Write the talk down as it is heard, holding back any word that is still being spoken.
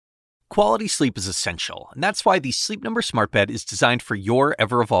Quality sleep is essential, and that's why the Sleep Number Smart Bed is designed for your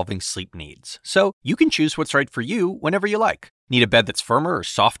ever-evolving sleep needs. So you can choose what's right for you whenever you like. Need a bed that's firmer or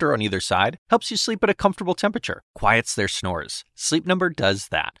softer on either side? Helps you sleep at a comfortable temperature, quiets their snores. Sleep Number does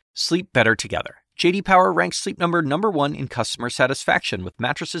that. Sleep better together. J.D. Power ranks Sleep Number #1 in customer satisfaction with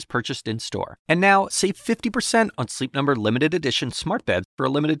mattresses purchased in-store. And now, save 50% on Sleep Number limited edition smart beds for a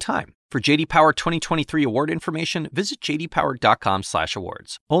limited time. For J.D. Power 2023 award information, visit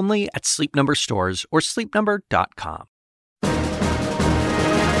jdpower.com/awards. Only at Sleep Number stores or sleepnumber.com.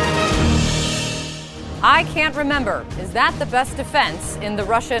 I can't remember. Is that the best defense in the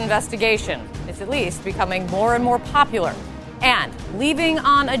Russia investigation? It's at least becoming more and more popular. And leaving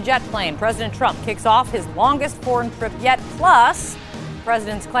on a jet plane, President Trump kicks off his longest foreign trip yet. Plus, the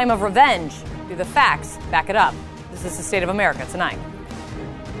president's claim of revenge. Do the facts back it up? This is the State of America tonight.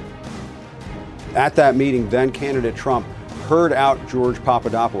 At that meeting, then candidate Trump heard out George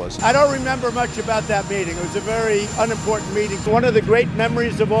Papadopoulos. I don't remember much about that meeting. It was a very unimportant meeting. It's one of the great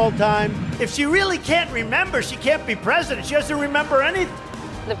memories of all time. If she really can't remember, she can't be president. She doesn't remember anything.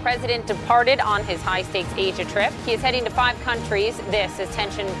 The president departed on his high-stakes Asia trip. He is heading to 5 countries. This as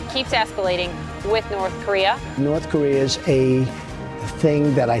tension keeps escalating with North Korea. North Korea is a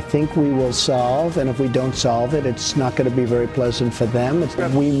thing that I think we will solve, and if we don't solve it, it's not going to be very pleasant for them.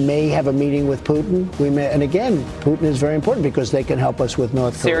 We may have a meeting with Putin. And again, Putin is very important because they can help us with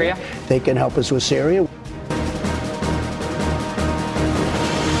North Korea. They can help us with Syria.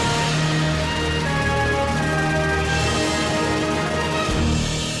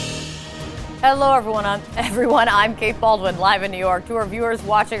 Hello, everyone. I'm Kate Baldwin, live in New York. To our viewers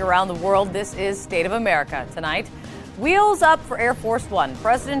watching around the world, this is State of America tonight. Wheels up for Air Force One.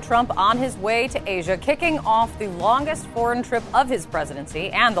 President Trump on his way to Asia, kicking off the longest foreign trip of his presidency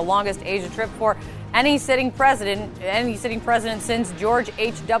and the longest Asia trip for any sitting president since George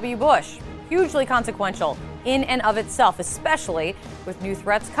H.W. Bush. Hugely consequential in and of itself, especially with new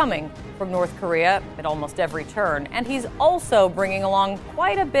threats coming from North Korea at almost every turn. And he's also bringing along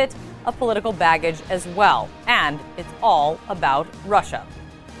quite a bit of political baggage as well. And it's all about Russia.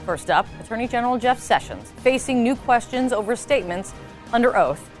 First up, Attorney General Jeff Sessions facing new questions over statements under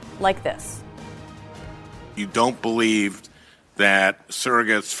oath like this. You don't believe that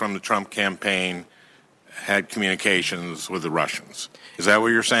surrogates from the Trump campaign had communications with the Russians. Is that what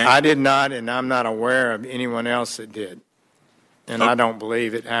you're saying? I did not, and I'm not aware of anyone else that did. And I don't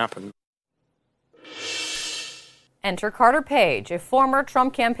believe it happened. Enter Carter Page, a former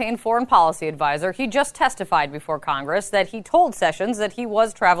Trump campaign foreign policy advisor. He just testified before Congress that he told Sessions that he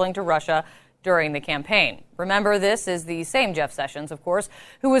was traveling to Russia during the campaign. Remember, this is the same Jeff Sessions, of course,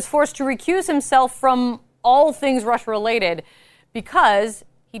 who was forced to recuse himself from all things Russia-related because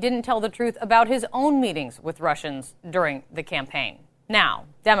he didn't tell the truth about his own meetings with Russians during the campaign. Now,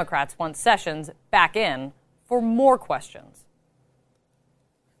 Democrats want Sessions back in for more questions.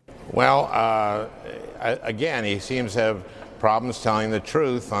 Well, again, he seems to have problems telling the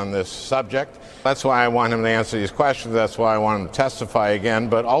truth on this subject. That's why I want him to answer these questions. That's why I want him to testify again.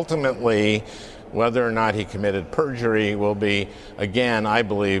 But ultimately, whether or not he committed perjury will be, again, I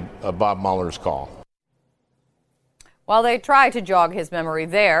believe, Bob Mueller's call. While they try to jog his memory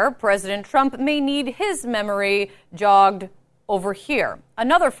there, President Trump may need his memory jogged over here.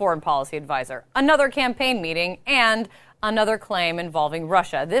 Another foreign policy advisor, another campaign meeting, and another claim involving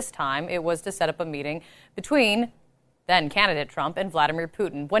Russia. This time, it was to set up a meeting between then-candidate Trump and Vladimir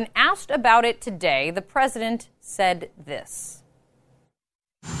Putin. When asked about it today, the president said this.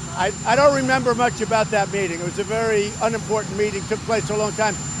 I don't remember much about that meeting. It was a very unimportant meeting. Took place for a long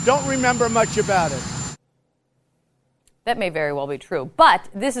time. Don't remember much about it. That may very well be true. But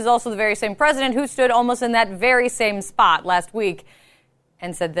this is also the very same president who stood almost in that very same spot last week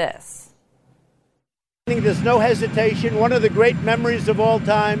and said this. There's no hesitation. One of the great memories of all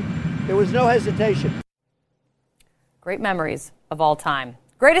time. There was no hesitation. Great memories of all time.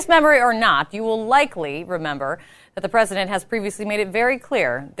 Greatest memory or not, you will likely remember that the president has previously made it very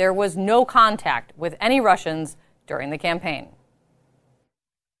clear there was no contact with any Russians during the campaign.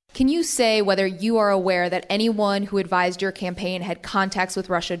 Can you say whether you are aware that anyone who advised your campaign had contacts with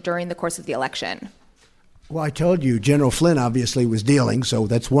Russia during the course of the election? Well, I told you, General Flynn obviously was dealing, so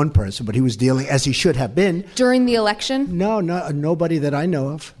that's one person, but he was dealing as he should have been. During the election? No, nobody that I know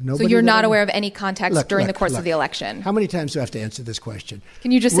of. So you're not aware of any contacts during the course of the election? How many times do I have to answer this question?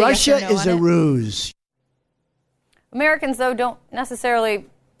 Can you just say Russia yes or no is a ruse. Americans, though, don't necessarily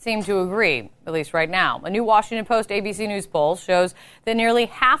seem to agree, at least right now. A new Washington Post ABC News poll shows that nearly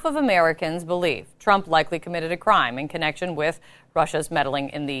half of Americans believe Trump likely committed a crime in connection with Russia's meddling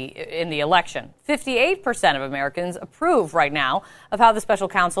in the election. 58% of Americans approve right now of how the special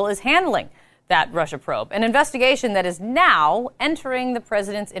counsel is handling that Russia probe, an investigation that is now entering the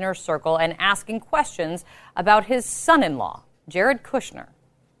president's inner circle and asking questions about his son-in-law, Jared Kushner.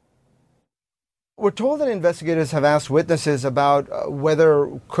 We're told that investigators have asked witnesses about whether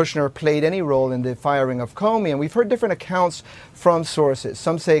Kushner played any role in the firing of Comey, and we've heard different accounts from sources.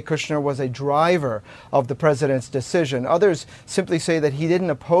 Some say Kushner was a driver of the president's decision. Others simply say that he didn't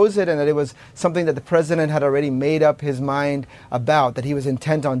oppose it and that it was something that the president had already made up his mind about, that he was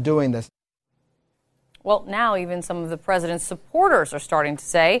intent on doing this. Well, now even some of the president's supporters are starting to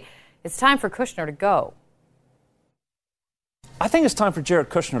say it's time for Kushner to go. I think it's time for Jared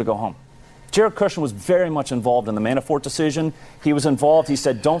Kushner to go home. Jared Kushner was very much involved in the Manafort decision. He was involved. He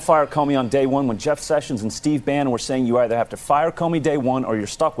said, don't fire Comey on day one. When Jeff Sessions and Steve Bannon were saying you either have to fire Comey day one or you're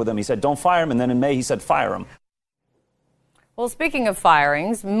stuck with him, he said, don't fire him. And then in May, he said, fire him. Well, speaking of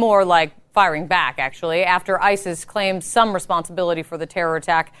firings, more like firing back, actually, after ISIS claimed some responsibility for the terror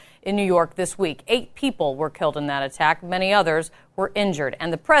attack in New York this week. 8 people were killed in that attack. Many others were injured.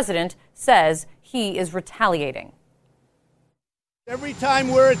 And the president says he is retaliating. Every time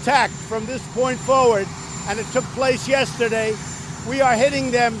we're attacked from this point forward, and it took place yesterday, we are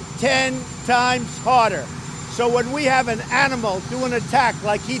hitting them 10 times harder. So when we have an animal do an attack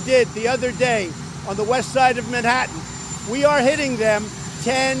like he did the other day on the west side of Manhattan, we are hitting them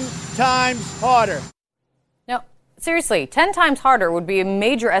 10 times harder. Now, seriously, 10 times harder would be a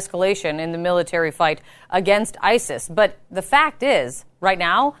major escalation in the military fight against ISIS. But the fact is, right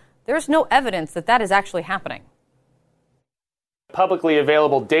now, there's no evidence that that is actually happening. Publicly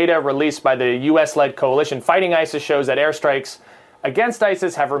available data released by the U.S.-led coalition fighting ISIS shows that airstrikes against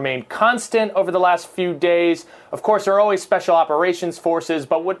ISIS have remained constant over the last few days. Of course, there are always special operations forces,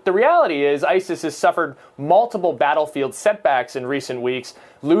 but what the reality is, ISIS has suffered multiple battlefield setbacks in recent weeks,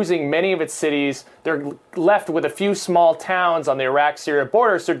 losing many of its cities. They're left with a few small towns on the Iraq-Syria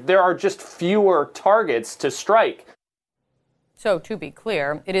border, so there are just fewer targets to strike. So, to be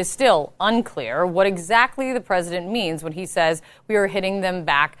clear, it is still unclear what exactly the president means when he says we are hitting them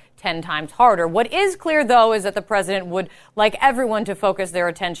back 10 times harder. What is clear, though, is that the president would like everyone to focus their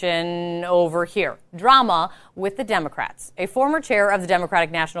attention over here. Drama with the Democrats. A former chair of the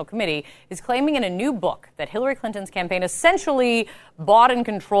Democratic National Committee is claiming in a new book that Hillary Clinton's campaign essentially bought and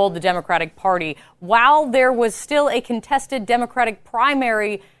controlled the Democratic Party while there was still a contested Democratic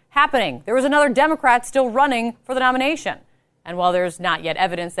primary happening. There was another Democrat still running for the nomination. And while there's not yet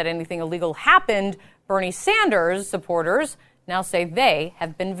evidence that anything illegal happened, Bernie Sanders supporters now say they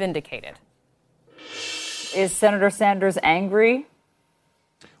have been vindicated. Is Senator Sanders angry?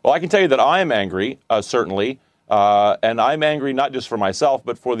 Well, I can tell you that I am angry, certainly. And I'm angry not just for myself,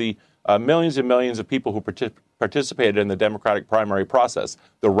 but for the millions and millions of people who participated in the Democratic primary process.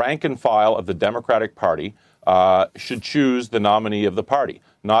 The rank and file of the Democratic Party should choose the nominee of the party,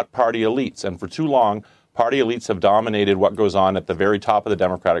 not party elites. And for too long, party elites have dominated what goes on at the very top of the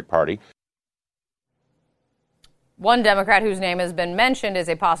Democratic Party. One Democrat whose name has been mentioned as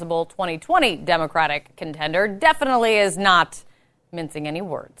a possible 2020 Democratic contender definitely is not mincing any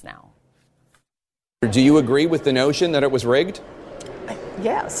words now. Do you agree with the notion that it was rigged?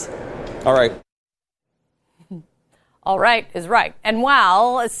 Yes. All right. All right is right. And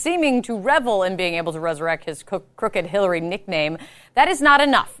while seeming to revel in being able to resurrect his Crooked Hillary nickname, that is not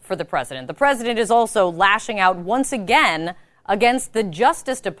enough for the president. The president is also lashing out once again against the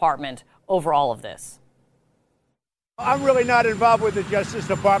Justice Department over all of this. I'm really not involved with the Justice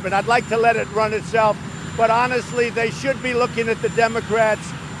Department. I'd like to let it run itself. But honestly, they should be looking at the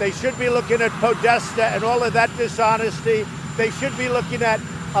Democrats. They should be looking at Podesta and all of that dishonesty. They should be looking at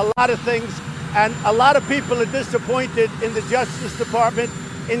a lot of things. And a lot of people are disappointed in the Justice Department,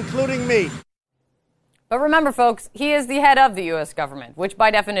 including me. But remember, folks, he is the head of the U.S. government, which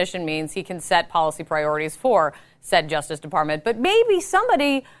by definition means he can set policy priorities for said Justice Department. But maybe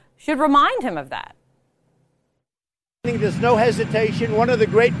somebody should remind him of that. There's no hesitation. One of the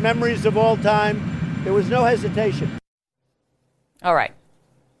great memories of all time, there was no hesitation. All right.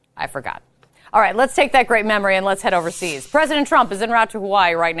 I forgot. All right, let's take that great memory and let's head overseas. President Trump is en route to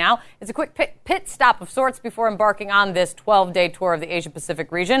Hawaii right now. It's a quick pit stop of sorts before embarking on this 12-day tour of the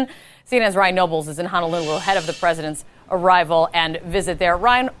Asia-Pacific region. CNN's Ryan Nobles is in Honolulu ahead of the president's arrival and visit there.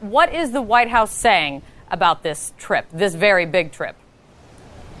 Ryan, what is the White House saying about this trip, this very big trip?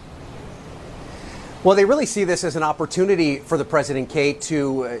 Well, they really see this as an opportunity for the president, Kate,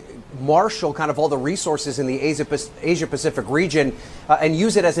 to marshal kind of all the resources in the Asia-Pacific region and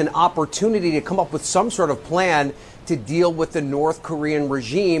use it as an opportunity to come up with some sort of plan to deal with the North Korean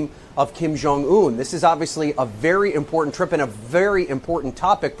regime of Kim Jong-un. This is obviously a very important trip and a very important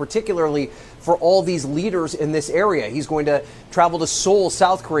topic, particularly for all these leaders in this area. He's going to travel to Seoul,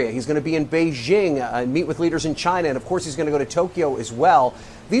 South Korea. He's going to be in Beijing and meet with leaders in China. And of course, he's going to go to Tokyo as well.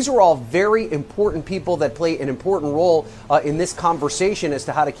 These are all very important people that play an important role in this conversation as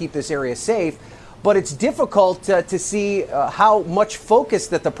to how to keep this area safe. But it's difficult to see how much focus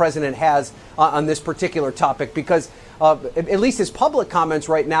that the president has on this particular topic, because at least his public comments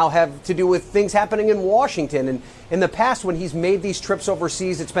right now have to do with things happening in Washington. And in the past, when he's made these trips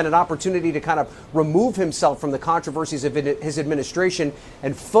overseas, it's been an opportunity to kind of remove himself from the controversies of his administration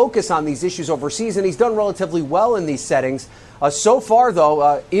and focus on these issues overseas. And he's done relatively well in these settings. So far,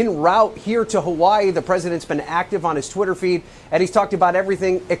 though, en route here to Hawaii, the president's been active on his Twitter feed, and he's talked about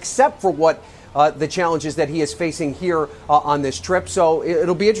everything except for what the challenges that he is facing here on this trip. So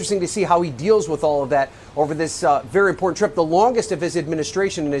it'll be interesting to see how he deals with all of that over this very important trip, the longest of his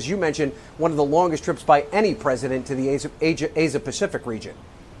administration, and as you mentioned, one of the longest trips by any president to the Asia-Pacific region.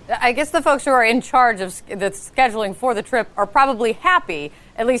 I guess the folks who are in charge of the scheduling for the trip are probably happy,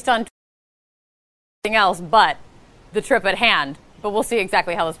 at least on anything else but the trip at hand. But we'll see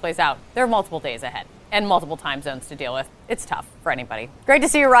exactly how this plays out. There are multiple days ahead and multiple time zones to deal with. It's tough for anybody. Great to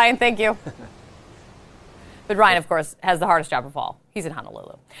see you, Ryan. Thank you. But Ryan, of course, has the hardest job of all. He's in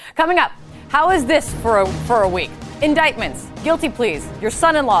Honolulu. Coming up, how is this for a week? Indictments, guilty pleas, your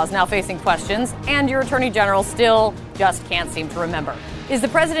son-in-law is now facing questions, and your attorney general still just can't seem to remember. Is the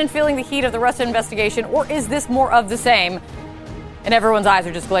president feeling the heat of the Russia investigation, or is this more of the same? And everyone's eyes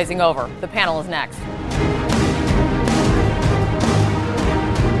are just glazing over. The panel is next.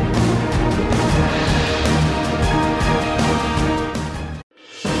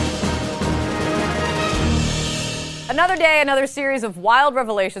 Another day, another series of wild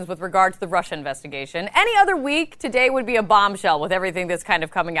revelations with regard to the Russia investigation. Any other week, today would be a bombshell with everything that's kind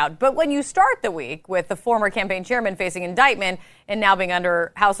of coming out. But when you start the week with the former campaign chairman facing indictment and now being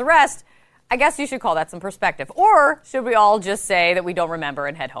under house arrest, I guess you should call that some perspective. Or should we all just say that we don't remember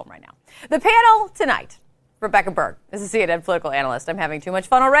and head home right now? The panel tonight. Rebecca Berg is a CNN political analyst. I'm having too much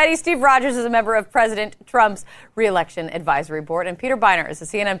fun already. Steve Rogers is a member of President Trump's re-election advisory board. And Peter Beiner is a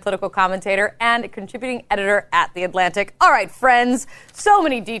CNN political commentator and a contributing editor at The Atlantic. All right, friends, so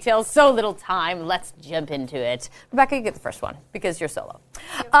many details, so little time. Let's jump into it. Rebecca, you get the first one because you're solo.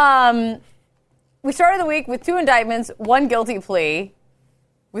 We started the week with 2 indictments, 1 guilty plea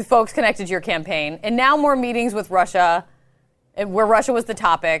with folks connected to your campaign, and now more meetings with Russia, where Russia was the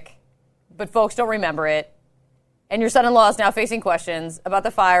topic, but folks don't remember it. And your son-in-law is now facing questions about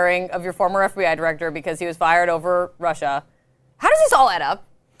the firing of your former FBI director because he was fired over Russia. How does this all add up?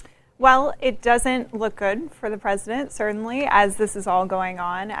 Well, it doesn't look good for the president, certainly, as this is all going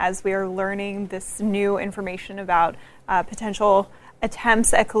on, as we are learning this new information about potential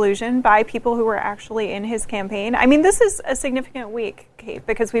attempts at collusion by people who were actually in his campaign. I mean, this is a significant week, Kate,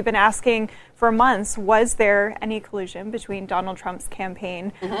 because we've been asking for months, was there any collusion between Donald Trump's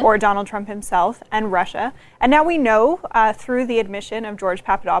campaign or Donald Trump himself and Russia? And now we know through the admission of George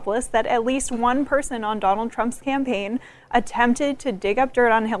Papadopoulos that at least one person on Donald Trump's campaign attempted to dig up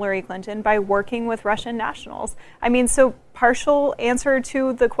dirt on Hillary Clinton by working with Russian nationals. I mean, so partial answer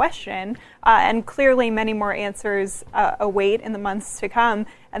to the question, and clearly many more answers await in the months to come.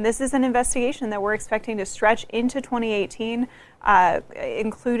 And this is an investigation that we're expecting to stretch into 2018,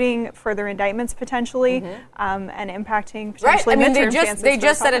 including further indictments potentially, and impacting potentially midterm chances. They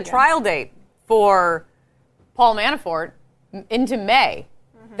just set a trial date for Paul Manafort into May.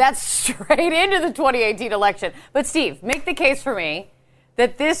 That's straight into the 2018 election. But Steve, make the case for me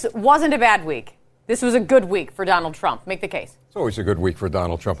that this wasn't a bad week. This was a good week for Donald Trump. Make the case. It's always a good week for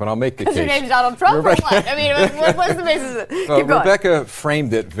Donald Trump, and I'll make the case. Because your name's Donald Trump or what? I mean, what's the basis of it? Keep going. Rebecca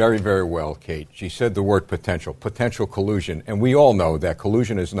framed it very, very well, Kate. She said the word potential collusion, and we all know that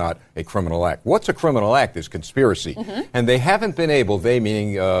collusion is not a criminal act. What's a criminal act is conspiracy, and they haven't been able, they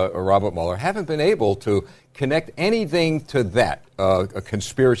meaning Robert Mueller, haven't been able to connect anything to that, a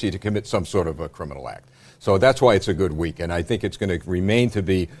conspiracy to commit some sort of a criminal act. So that's why it's a good week, and I think it's going to remain to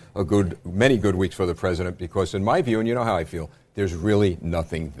be many good weeks for the president, because in my view, and you know how I feel, there's really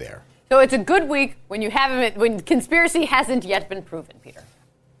nothing there. So it's a good week when conspiracy hasn't yet been proven, Peter.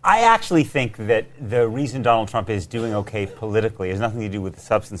 I actually think that the reason Donald Trump is doing okay politically has nothing to do with the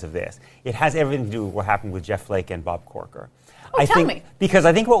substance of this. It has everything to do with what happened with Jeff Flake and Bob Corker. Tell me. Because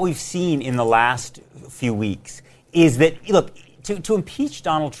I think what we've seen in the last few weeks is that, look, to impeach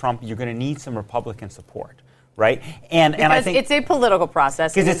Donald Trump, you're going to need some Republican support. Right, and I think it's a political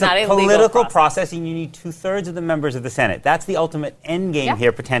process. Because it's not a legal political process, and you need 2/3 of the members of the Senate. That's the ultimate end game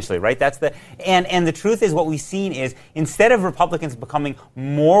here, potentially. Right. That's the and the truth is, what we've seen is instead of Republicans becoming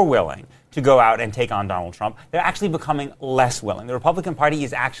more willing to go out and take on Donald Trump, they're actually becoming less willing. The Republican Party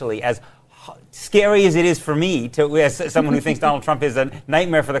is actually, as scary as it is for me, as someone who thinks Donald Trump is a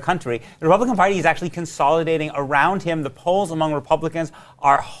nightmare for the country, the Republican Party is actually consolidating around him. The polls among Republicans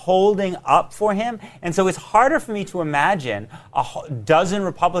are holding up for him. And so it's harder for me to imagine a dozen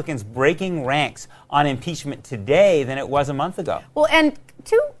Republicans breaking ranks on impeachment today than it was a month ago. Well, and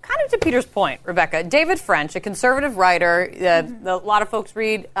to Peter's point, Rebecca, David French, a conservative writer, a lot of folks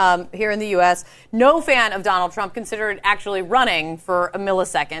read here in the U.S., no fan of Donald Trump, considered actually running for a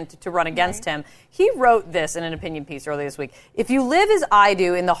millisecond to run against him. He wrote this in an opinion piece earlier this week. If you live as I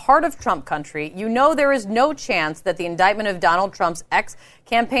do in the heart of Trump country, you know there is no chance that the indictment of Donald Trump's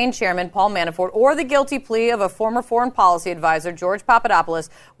ex-campaign chairman, Paul Manafort, or the guilty plea of a former foreign policy advisor, George Papadopoulos,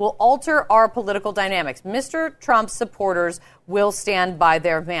 will alter our political dynamics. Mr. Trump's supporters will stand by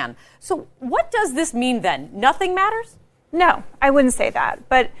their man. So what does this mean then? Nothing matters? No, I wouldn't say that.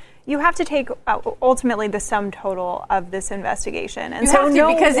 But you have to take ultimately the sum total of this investigation, and you have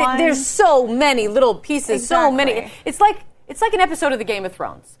to because there's so many little pieces, so many. It's like an episode of the Game of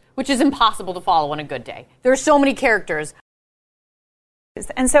Thrones, which is impossible to follow on a good day. There are so many characters.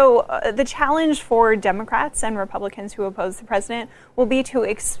 And so the challenge for Democrats and Republicans who oppose the president will be to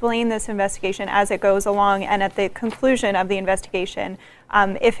explain this investigation as it goes along, and at the conclusion of the investigation,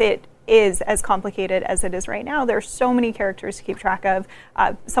 if it is as complicated as it is right now. There are so many characters to keep track of.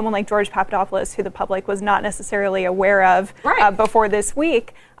 Someone like George Papadopoulos, who the public was not necessarily aware of before this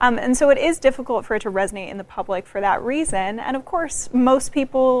week. And so it is difficult for it to resonate in the public for that reason. And of course, most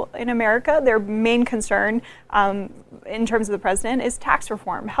people in America, their main concern in terms of the president is tax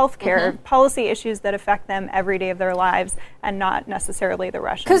reform, healthcare, policy issues that affect them every day of their lives, and not necessarily the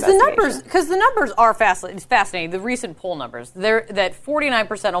Russian investigation. Because the numbers are fascinating. The recent poll numbers, that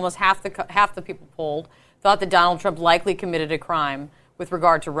 49%, almost half the people polled, thought that Donald Trump likely committed a crime with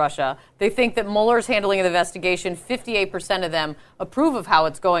regard to Russia. They think that Mueller's handling of the investigation, 58% of them approve of how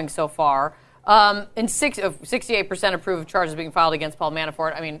it's going so far. And 68% approve of charges being filed against Paul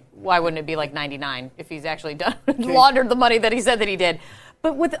Manafort. I mean, why wouldn't it be like 99 if he's actually laundered the money that he said that he did?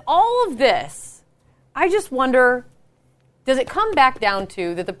 But with all of this, I just wonder, does it come back down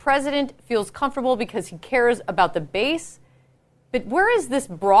to that the president feels comfortable because he cares about the base? But where is this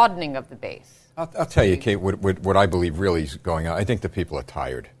broadening of the base? I'll tell you, Kate, what I believe really is going on. I think the people are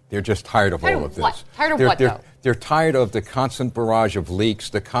tired. They're just tired of all of this. Tired of what, though? They're tired of the constant barrage of leaks,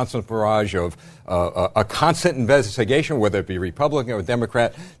 the constant barrage of a constant investigation, whether it be Republican or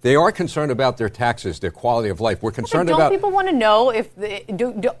Democrat. They are concerned about their taxes, their quality of life. We're concerned about. Don't people want to know if?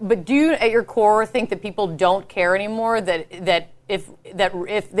 But do you, at your core, think that people don't care anymore? That if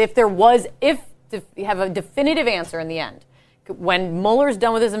you have a definitive answer in the end, when Mueller's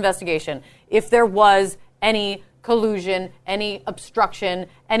done with his investigation, if there was any collusion, any obstruction,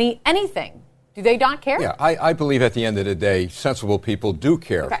 anything, do they not care? Yeah, I believe at the end of the day, sensible people do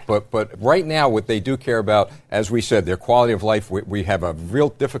care. Okay. But right now, what they do care about, as we said, their quality of life. We have a real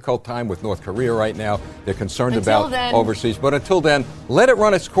difficult time with North Korea right now. They're concerned about overseas. But until then, let it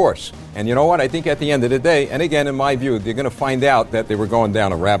run its course. And you know what? I think at the end of the day, and again, in my view, they're going to find out that they were going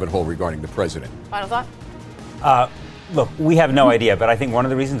down a rabbit hole regarding the president. Final thought? Look, we have no idea, but I think one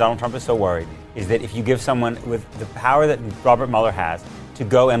of the reasons Donald Trump is so worried is that if you give someone with the power that Robert Mueller has to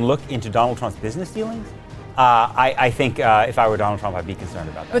go and look into Donald Trump's business dealings, I think if I were Donald Trump, I'd be concerned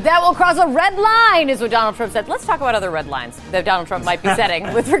about that. But that will cross a red line, is what Donald Trump said. Let's talk about other red lines that Donald Trump might be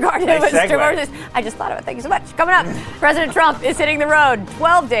setting with regard to his. I just thought of it. Thank you so much. Coming up, President Trump is hitting the road.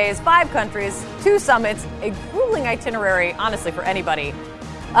 12 days, 5 countries, 2 summits, a grueling itinerary, honestly, for anybody.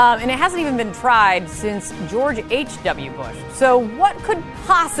 And it hasn't even been tried since George H.W. Bush. So what could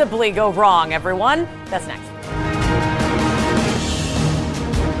possibly go wrong, everyone? That's next.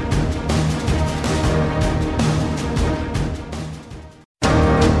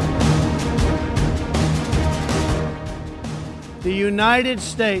 The United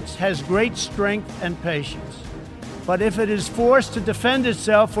States has great strength and patience. But if it is forced to defend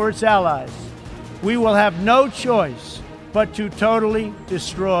itself or its allies, we will have no choice but to totally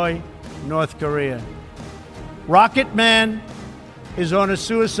destroy North Korea. Rocket Man is on a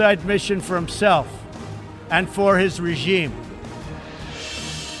suicide mission for himself and for his regime.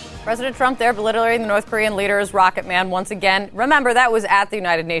 President Trump there belittling the North Korean leader's Rocket Man once again. Remember, that was at the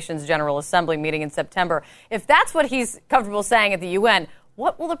United Nations General Assembly meeting in September. If that's what he's comfortable saying at the UN,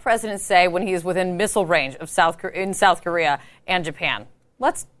 What will the president say when he is within missile range of South Korea and Japan?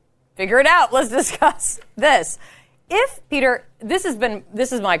 Let's figure it out. Let's discuss this. If, Peter, this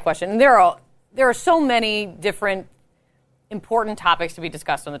is my question. There are so many different important topics to be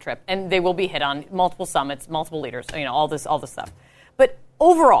discussed on the trip, and they will be hit on multiple summits, multiple leaders, all this stuff. But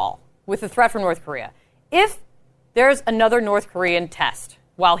overall, with the threat from North Korea, if there's another North Korean test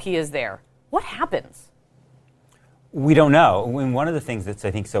while he is there, what happens? We don't know. And one of the things that's,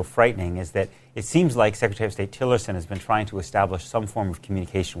 I think, so frightening is that it seems like Secretary of State Tillerson has been trying to establish some form of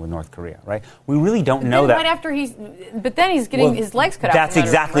communication with North Korea, right? We really don't know that. Right after but then he's getting his legs cut off. That's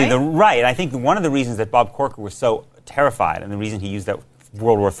exactly right. I think one of the reasons that Bob Corker was so terrified, and the reason he used that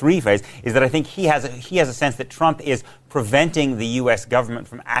World War III phrase, is that I think he has a sense that Trump is preventing the U.S. government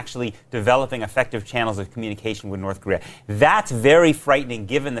from actually developing effective channels of communication with North Korea. That's very frightening,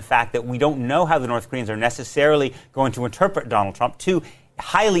 given the fact that we don't know how the North Koreans are necessarily going to interpret Donald Trump, two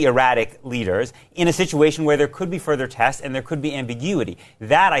highly erratic leaders, in a situation where there could be further tests and there could be ambiguity.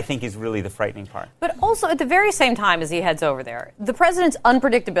 That, I think, is really the frightening part. But also, at the very same time as he heads over there, the president's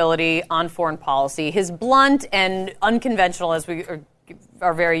unpredictability on foreign policy, his blunt and unconventional, as we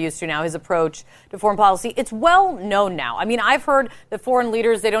are very used to now, his approach to foreign policy, it's well known now. I mean, I've heard that foreign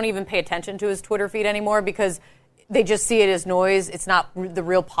leaders, they don't even pay attention to his Twitter feed anymore because they just see it as noise. It's not the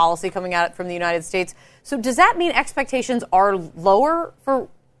real policy coming out from the United States. So does that mean expectations are lower for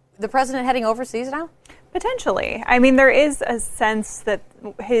the president heading overseas now? Potentially. I mean, there is a sense that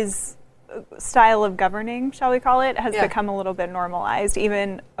his style of governing, shall we call it, has become a little bit normalized,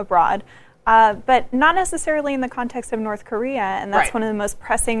 even abroad. But not necessarily in the context of North Korea, and that's one of the most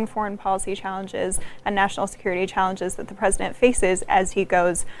pressing foreign policy challenges and national security challenges that the president faces as he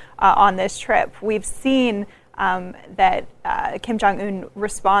goes on this trip. We've seen that Kim Jong-un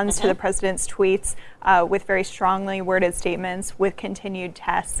responds to the president's tweets with very strongly worded statements, with continued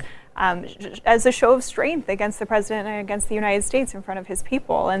tests, as a show of strength against the president and against the United States in front of his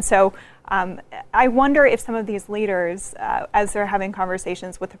people. And so I wonder if some of these leaders, as they're having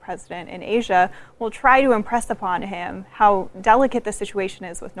conversations with the president in Asia, will try to impress upon him how delicate the situation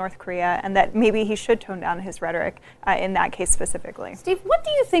is with North Korea, and that maybe he should tone down his rhetoric in that case specifically. Steve, what do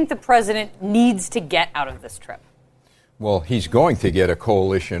you think the president needs to get out of this trip? Well, he's going to get a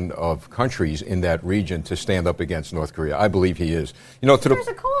coalition of countries in that region to stand up against North Korea. I believe he is. There's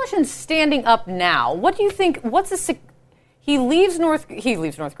a coalition standing up now. What do you think? He leaves North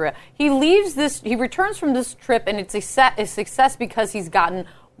Korea. He returns from this trip, and it's a success because he's gotten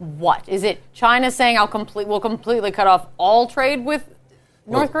what? Is it China saying we'll completely cut off all trade with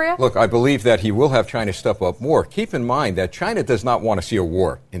North Korea? Look, I believe that he will have China step up more. Keep in mind that China does not want to see a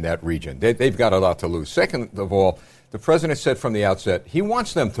war in that region. They've got a lot to lose. Second of all, the president said from the outset, he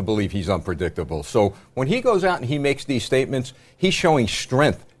wants them to believe he's unpredictable. So when he goes out and he makes these statements, he's showing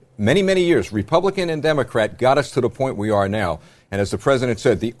strength. Many, many years, Republican and Democrat got us to the point we are now. And as the president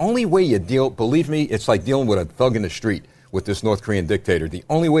said, the only way you deal, believe me, it's like dealing with a thug in the street with this North Korean dictator. The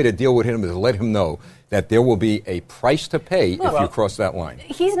only way to deal with him is to let him know that there will be a price to pay if you cross that line.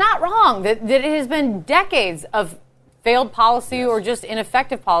 He's not wrong. That it has been decades of failed policy or just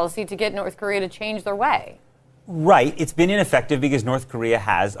ineffective policy to get North Korea to change their way. Right. It's been ineffective because North Korea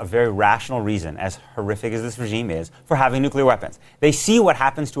has a very rational reason, as horrific as this regime is, for having nuclear weapons. They see what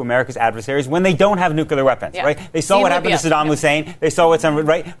happens to America's adversaries when they don't have nuclear weapons, right? They saw what happened to Saddam Hussein. They saw what's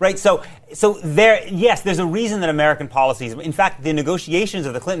right. So there's a reason that American policies, in fact, the negotiations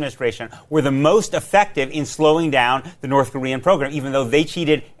of the Clinton administration were the most effective in slowing down the North Korean program, even though they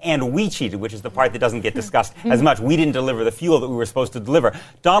cheated and we cheated, which is the part that doesn't get discussed as much. We didn't deliver the fuel that we were supposed to deliver.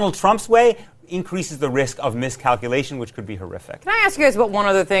 Donald Trump's way increases the risk of miscalculation, which could be horrific. Can I ask you guys about one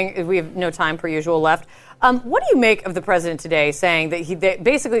other thing? We have no time per usual left. What do you make of the president today saying that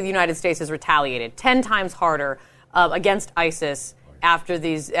basically the United States has retaliated 10 times harder against ISIS after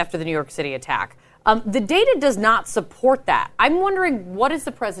the New York City attack? The data does not support that. I'm wondering, what is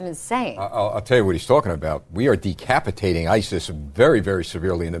the president saying? I'll tell you what he's talking about. We are decapitating ISIS very, very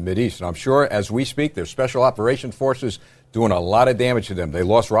severely in the Mideast. And I'm sure as we speak, their special operations forces doing a lot of damage to them. They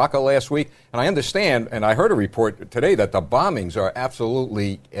lost Raqqa last week. And I understand, and I heard a report today, that the bombings are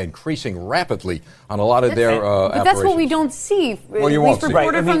absolutely increasing rapidly on a lot of their operations. But that's what we don't see, well, you won't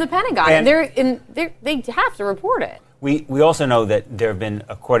reported from the Pentagon. And they have to report it. We also know that there have been,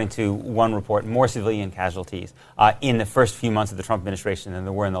 according to one report, more civilian casualties in the first few months of the Trump administration than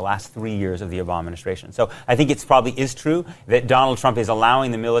there were in the last 3 years of the Obama administration. So I think it's probably is true that Donald Trump is allowing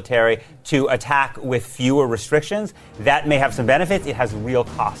the military to attack with fewer restrictions. That may have some benefits. It has real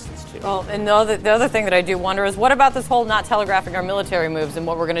costs, too. Well, and the other thing that I do wonder is, what about this whole not telegraphing our military moves and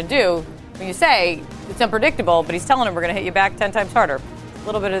what we're going to do? When you say it's unpredictable, but he's telling him we're going to hit you back 10 times harder. a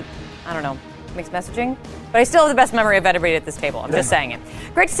little bit of, I don't know, mixed messaging. But I still have the best memory of everybody at this table. I'm just saying it.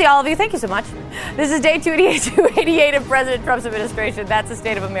 Great to see all of you. Thank you so much. This is day 288 of President Trump's administration. That's the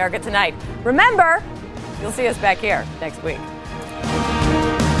State of America tonight. Remember, you'll see us back here next week.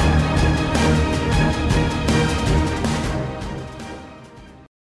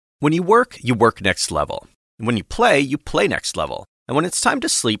 When you work next level. And when you play next level. And when it's time to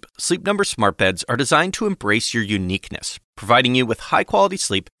sleep, Sleep Number smart beds are designed to embrace your uniqueness, providing you with high-quality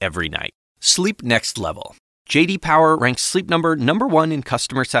sleep every night. Sleep next level. J.D. Power ranks Sleep Number #1 in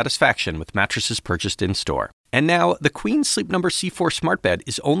customer satisfaction with mattresses purchased in-store. And now, the Queen Sleep Number C4 smart bed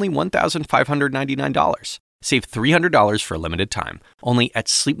is only $1,599. Save $300 for a limited time, only at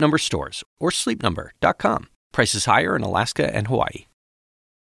Sleep Number stores or sleepnumber.com. Prices higher in Alaska and Hawaii.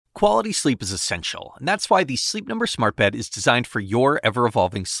 Quality sleep is essential, and that's why the Sleep Number smart bed is designed for your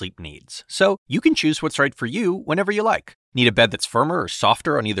ever-evolving sleep needs. So you can choose what's right for you whenever you like. Need a bed that's firmer or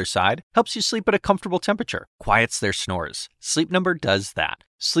softer on either side? Helps you sleep at a comfortable temperature. Quiets their snores. Sleep Number does that.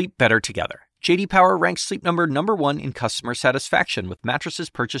 Sleep better together. J.D. Power ranks Sleep Number #1 in customer satisfaction with mattresses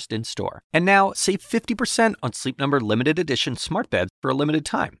purchased in-store. And now, save 50% on Sleep Number limited edition smart beds for a limited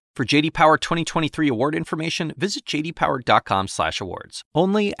time. For J.D. Power 2023 award information, visit jdpower.com/awards.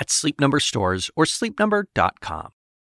 Only at Sleep Number stores or sleepnumber.com.